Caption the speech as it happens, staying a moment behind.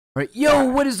Alright, yo,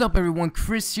 what is up everyone,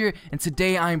 Chris here, and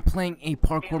today I'm playing a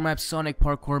parkour map, Sonic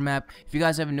parkour map. If you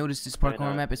guys haven't noticed, this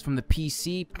parkour map is from the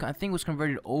PC, I think it was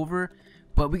converted over,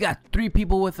 but we got 3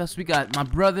 people with us. We got my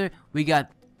brother, we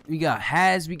got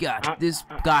Haz, we got this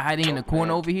guy hiding in the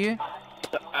corner over here,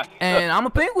 and I'm a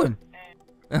penguin.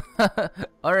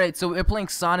 Alright, so we're playing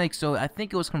Sonic, so I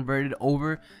think it was converted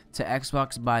over to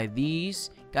Xbox by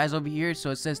these guys over here. So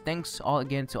it says thanks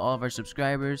again to all of our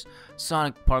subscribers.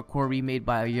 Sonic parkour remade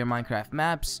by your Minecraft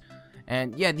maps.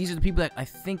 And yeah, these are the people that I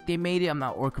think they made it.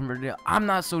 Or converted it. I'm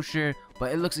not so sure,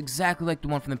 but it looks exactly like the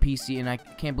one from the PC, and I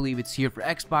can't believe it's here for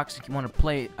Xbox. If you want to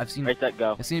play it, I've seen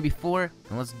it before.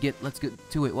 And let's get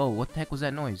to it. Whoa, what the heck was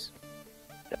that noise?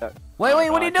 Wait,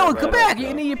 what are you doing? Come back!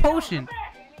 You need your potion.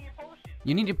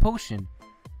 You need your potion.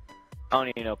 I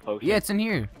don't need no potion. Yeah, it's in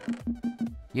here.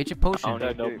 Get your potion. I don't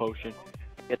need no potion.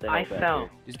 Get the I fell.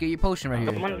 Just get your potion right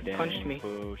here. Someone punched me.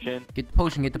 Potion. Get the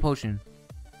potion. Get the potion.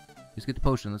 Just get the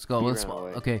potion. Let's go.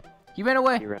 Okay. He ran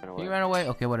away. He ran away.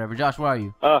 Okay, whatever. Josh, where are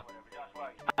you?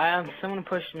 Someone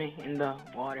pushed me in the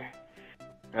water.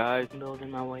 Guys, I'm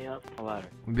building my way up. a ladder.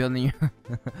 We're building you.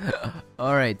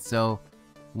 All right. So,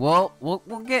 we'll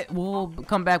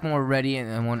come back when we're ready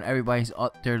and when everybody's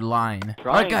up their line. All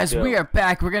right, guys, we are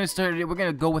back. We're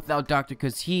gonna go without Doctor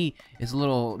because he is a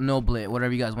little noblet,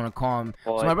 whatever you guys want to call him.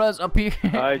 So my brother's up here.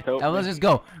 Now let's just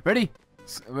go. Ready?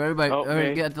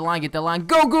 Everybody, get the line. Get the line.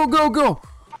 Go, go, go, go.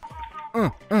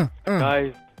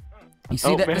 Guys, you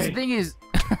see that? The thing is,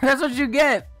 that's what you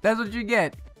get. That's what you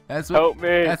get. That's what. Help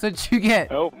me. That's what you get.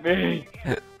 Help me.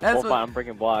 That's what. I'm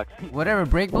breaking blocks. Whatever,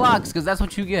 break blocks, because that's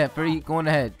what you get for going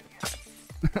ahead.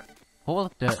 Hold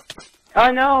up there.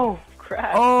 Oh no!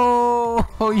 Crap. Oh,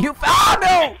 you. Oh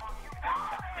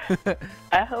no!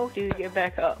 I hope you get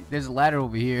back up. There's a ladder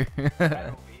over here.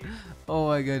 Oh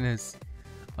my goodness.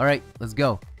 Alright, let's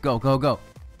go. Go, go, go.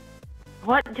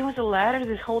 What? There was a ladder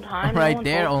this whole time? Right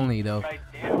there only, though.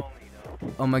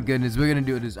 Oh my goodness, we're gonna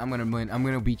do this. I'm gonna win. I'm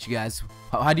gonna beat you guys.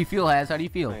 How do you feel, Haz? How do you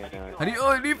feel? How do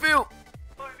you feel?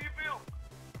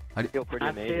 I feel pretty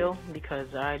amazing. I feel because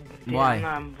Why?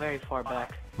 I'm very far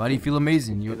back. Why do you feel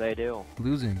amazing? You're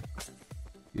losing.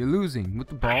 You're losing. With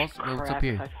the balls? What's up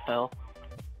here? I fell.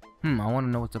 I want to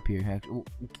know what's up here.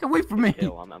 Get away from me!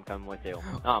 I'm coming with you.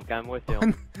 No, I'm coming with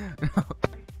you.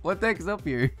 What the heck is up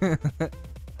here?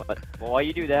 Well, while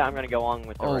you do that, I'm gonna go on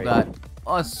with the race. God.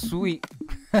 Oh, sweet.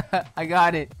 I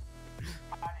got it.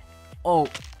 Oh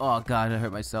God, I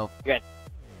hurt myself. Good.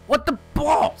 What the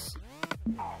balls?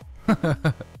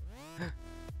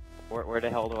 Where the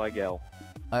hell do I go?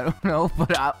 I don't know,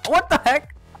 but what the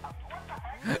heck?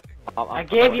 I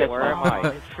gave you. Where am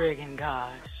I? Friggin'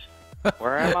 gosh.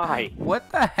 Where am I? What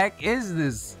the heck is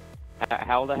this?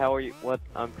 How the hell are you? What?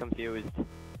 I'm confused.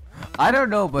 I don't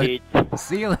know, but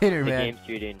see you later, man. The game's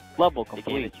cheating. Level complete.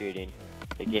 The game is cheating.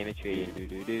 The game is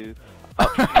cheating.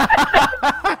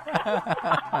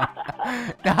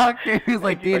 Doctor was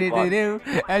like do,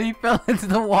 and he fell into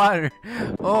the water.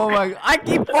 Oh my God! I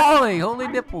keep falling. Holy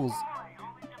nipples!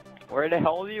 Where the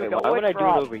hell are you going? Why would I do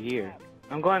it over here?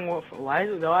 I'm going. Why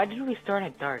did we start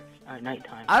at dark? At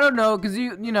nighttime. I don't know, cause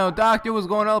you know, Doctor was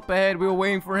going up ahead. We were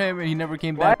waiting for him, and he never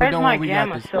came back. Why is my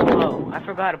gamma so low? I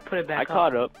forgot to put it back up. I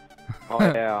caught up. Oh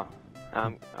yeah.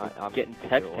 I'm getting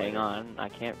text. Hang on. I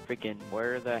can't freaking.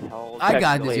 Where the hell? I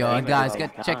got this, y'all. Guys,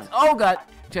 check. Oh God,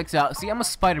 checks out. See, I'm a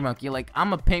spider monkey. Like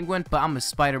I'm a penguin, but I'm a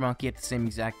spider monkey at the same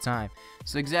exact time.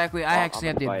 So exactly, I actually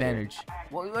have the advantage.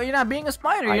 Well, you're not being a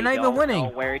spider. You're not even winning. I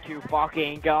don't know where to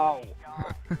fucking go.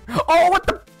 Oh, what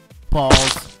the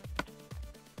balls?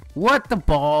 What the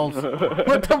balls?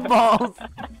 What the balls?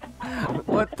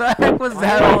 What the heck was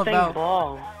that all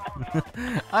about?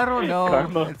 I don't know.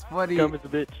 Karma. It's funny. Karma's a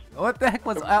bitch. What the heck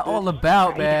was that all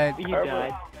about, man? You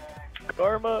died.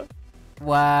 Karma.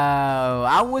 Wow.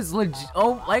 I was legit.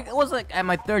 Oh, like it was like at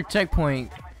my 3rd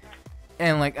checkpoint,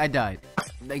 and like I died.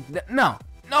 Like no.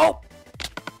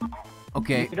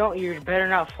 Okay. You better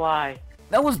not fly.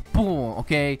 That was bull.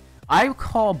 Okay. I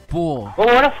call bull. Well,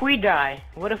 what if we die?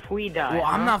 What if we die? Well,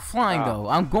 I'm not flying though.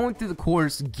 I'm going through the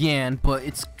course again, but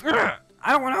it's. I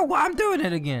don't know why I'm doing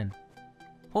it again.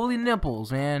 Holy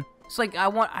nipples, man. It's like I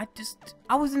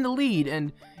was in the lead,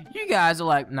 and you guys are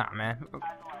like, nah, man.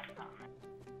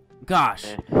 Gosh.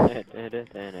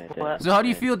 So how do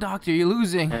you feel, Doctor? You're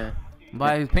losing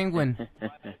by penguin.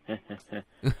 I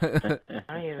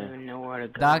don't even know where to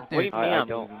go. Doctor. What do you mean I'm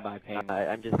losing by penguin?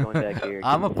 I'm just going back here.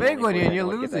 I'm a penguin and you're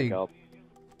losing. What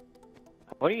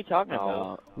are you talking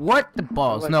about? What the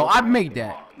balls? No, I made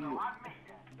that.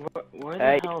 Where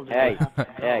the hell do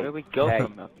where do we go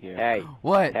from up here? Hey.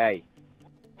 What? Hey.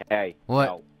 What?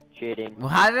 No. Cheating. Well,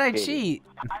 how did I cheat?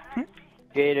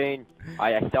 Cheating.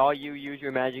 I saw you use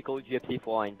your magical gypsy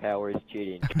flying powers.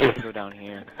 Cheating. Let's go down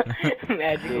here.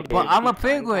 Magical. But I'm a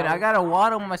penguin. I got a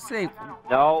waddle myself.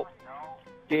 No.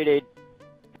 Cheated.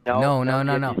 No.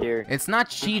 gypsies here. It's not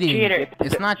cheating. Cheater.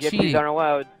 It's not Gypsies cheating. aren't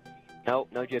allowed. No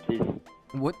gypsies.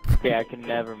 What? Yeah, I could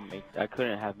never make. I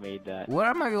couldn't have made that. Where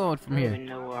am I going from I don't here? even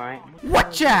know where I am.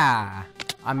 Whatcha?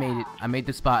 I made it. I made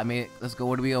the spot. I made it. Let's go.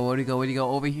 Where do we go? Where do we go? Where do we go?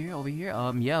 Over here. Over here.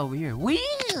 Yeah, over here. Whee!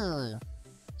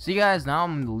 See, guys. Now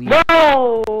I'm gonna leave.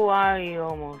 No, I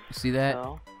almost. See that?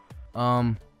 fell.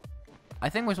 I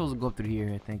think we're supposed to go up through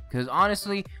here. I think, cause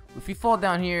honestly, if you fall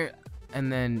down here,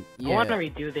 and then I want to yeah.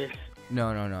 redo this.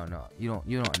 No. You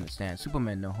don't understand.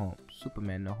 Superman no home.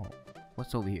 Superman no home.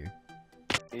 What's over here?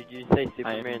 Did you say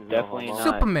Superman? definitely no, not.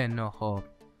 Superman no home.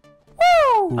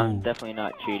 Woo! I'm definitely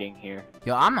not cheating here.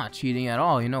 Yo, I'm not cheating at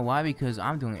all. You know why? Because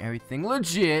I'm doing everything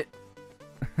legit.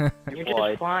 You're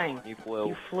just flying. You flew.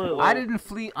 You flew. I didn't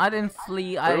flee. I didn't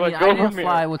flee. I Where do I didn't, go I didn't from here?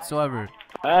 fly whatsoever.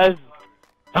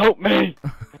 Help me!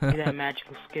 See that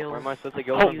magical skill. Where am I supposed to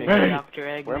go Oh, from you here? Dr.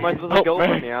 Eggman. Where am I supposed to go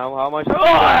from here? How am I supposed to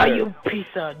Oh, go you piece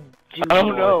of juice. I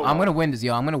don't know. I'm gonna win this,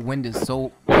 yo. I'm gonna win this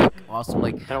so like, awesome.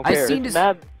 Like I don't I care. seen this.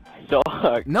 map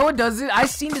sucks. No, it doesn't. I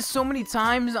seen this so many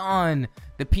times on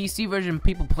the PC version.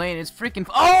 People playing. It's freaking.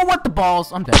 Oh, what the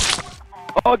balls? I'm dead.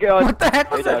 Oh god. What the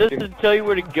heck was Hey, that? that doesn't tell you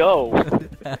where to go.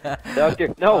 Doctor,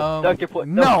 no, Doctor,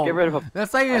 no, get rid of him.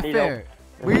 That's not I even need fair.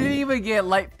 We didn't even get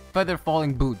light feather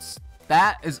falling boots.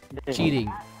 That is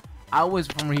cheating. I was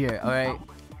from here, alright?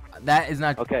 That is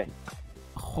not. Okay.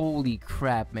 Holy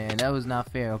crap, man. That was not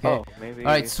fair, okay? Oh, maybe.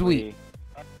 Alright, sweet.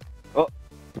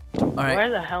 Alright. Where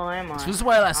the hell am I? So this is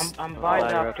why last. I'm by Oh,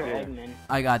 you're up Dr. here. Eggman.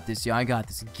 I got this, yo. I got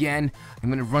this again. I'm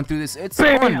gonna run through this. It's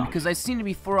Bam! fun because I seen it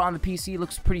before on the PC. It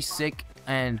looks pretty sick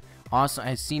and awesome.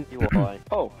 I seen. You why?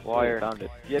 Oh, wire. Found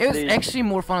it. It was actually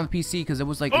more fun on the PC because it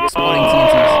was like exploding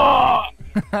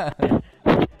TNTs.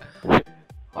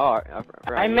 Oh,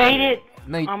 I made it.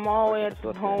 No, you- I'm all the way at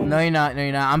home. no, you're not. No,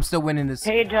 you're not. I'm still winning this.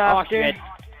 Hey, Doctor. shit.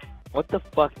 What the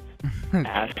fuck,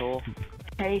 asshole?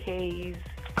 Hey, Hayes.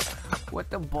 What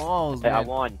the balls, Hey, I man?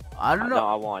 won. I don't know. No,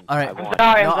 I won. All right. I won.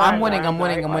 Sorry, No, I'm I'm sorry, winning. sorry, I'm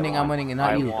winning. I'm sorry. winning. I'm winning, and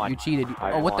not I you. won. You cheated.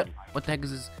 I Oh, what the? won. What the heck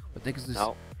is this? What the heck is this?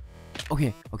 No,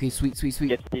 Okay. Okay. Sweet. Sweet.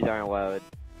 Sweet. gypsies aren't allowed.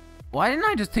 Why didn't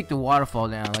I just take the waterfall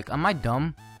down? Like, am I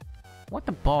dumb? What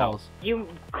the balls? You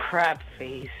crap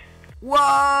face. Whoa! That's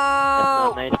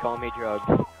not nice calling me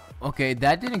drugs. Okay,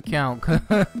 that didn't count.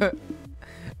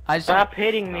 I should. Stop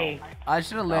hitting me. I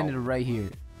should have landed right here.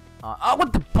 Oh,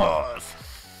 what the balls?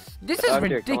 This is Doctor, come up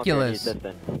here, I need ridiculous.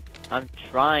 assistance. I'm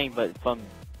trying, but some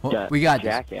Oh, we got this.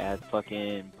 jackass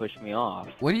fucking pushed me off.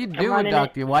 What are you Come doing, on in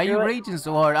Doctor? it. Why are you Do it. raging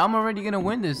so hard? I'm already gonna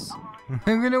win this.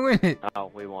 I'm gonna win it.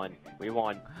 Oh, we won. We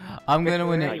won. I'm gonna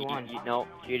win Where it. you won. No,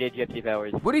 cheated gypsy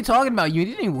powers. What are you talking about? You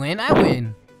didn't win. I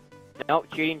win. No,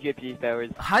 cheating gypsy powers.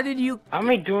 How did you? I'm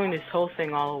redoing this whole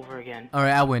thing all over again. All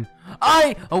right, I win.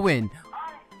 I win.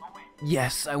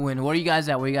 Yes, I win. Where are you guys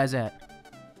at? Where you guys at?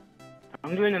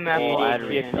 I'm doing the map Oh, all I over had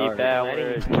again. gypsy I didn't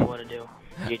powers. even know what to do.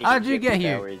 Cheating How'd you gypsy get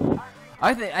here? powers.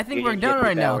 I think we're Cheating done gypsy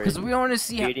right now powers. because we want to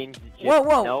see. How... Cheating. Whoa,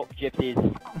 whoa. No,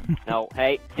 gypsies. No,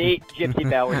 hey, see, gypsy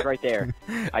powers right there.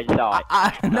 I just saw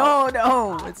it.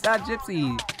 No, it's not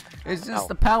gypsy. It's just No.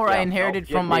 the power I Yeah, inherited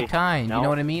no, from my gypsy. kind. You No. know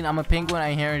what I mean? I'm a penguin. I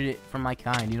inherited it from my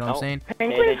kind. You know what I'm No. saying?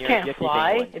 Penguins then you're a can't gypsy fly.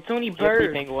 penguin. It's only Gypsy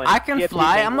birds. penguin. I can gypsy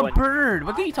fly. I'm a penguin. bird.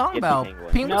 What are you talking Gypsy about?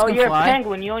 penguin. Penguins No, can you're fly. a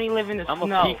penguin. You only live in the I'm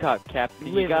snow. a peacock, Captain.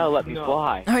 You Live gotta in let me snow.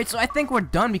 fly. All right, so I think we're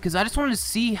done because I just wanted to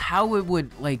see how it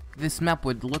would like this map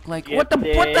would look like. What the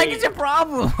heck is your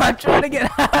problem? I'm trying to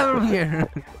get out of here.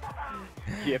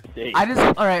 Gypsy. I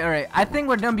just all right. I think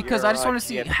we're done because You're I just a want to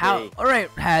see gypsy. how. All right,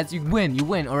 Haz, you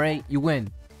win. All right, you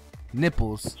win.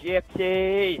 Nipples.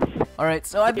 Gypsies. All right,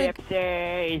 so I think.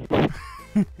 Gypsies.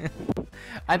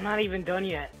 I'm not even done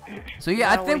yet. So yeah,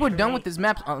 I Gotta think wait we're for done me. with this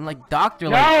map. Like Doctor.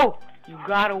 Like, No! You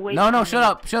gotta wait. no, for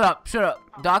shut me. up.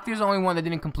 Doctor's the only one that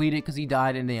didn't complete it because he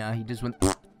died and yeah, he just went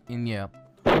and yeah.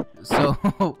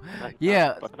 So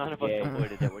yeah. None of us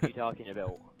completed it. What are you talking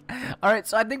about? All right,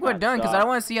 so I think we're That done because I sucks.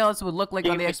 want to see how this would look like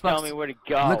You on the can Xbox. tell me where to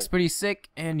go. Looks pretty sick,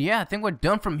 and yeah, I think we're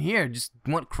done from here. Just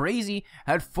went crazy,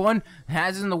 had fun.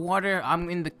 Haz in the water. I'm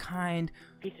in the kind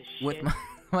Piece of shit. with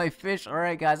my fish. All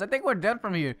right, guys, I think we're done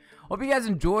from here. Hope you guys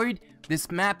enjoyed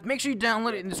this map. Make sure you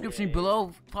download it in the description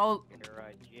below. Follow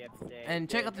and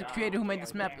check out the creator who made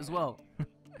this map as well.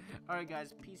 All right,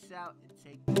 guys, peace out. And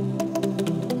take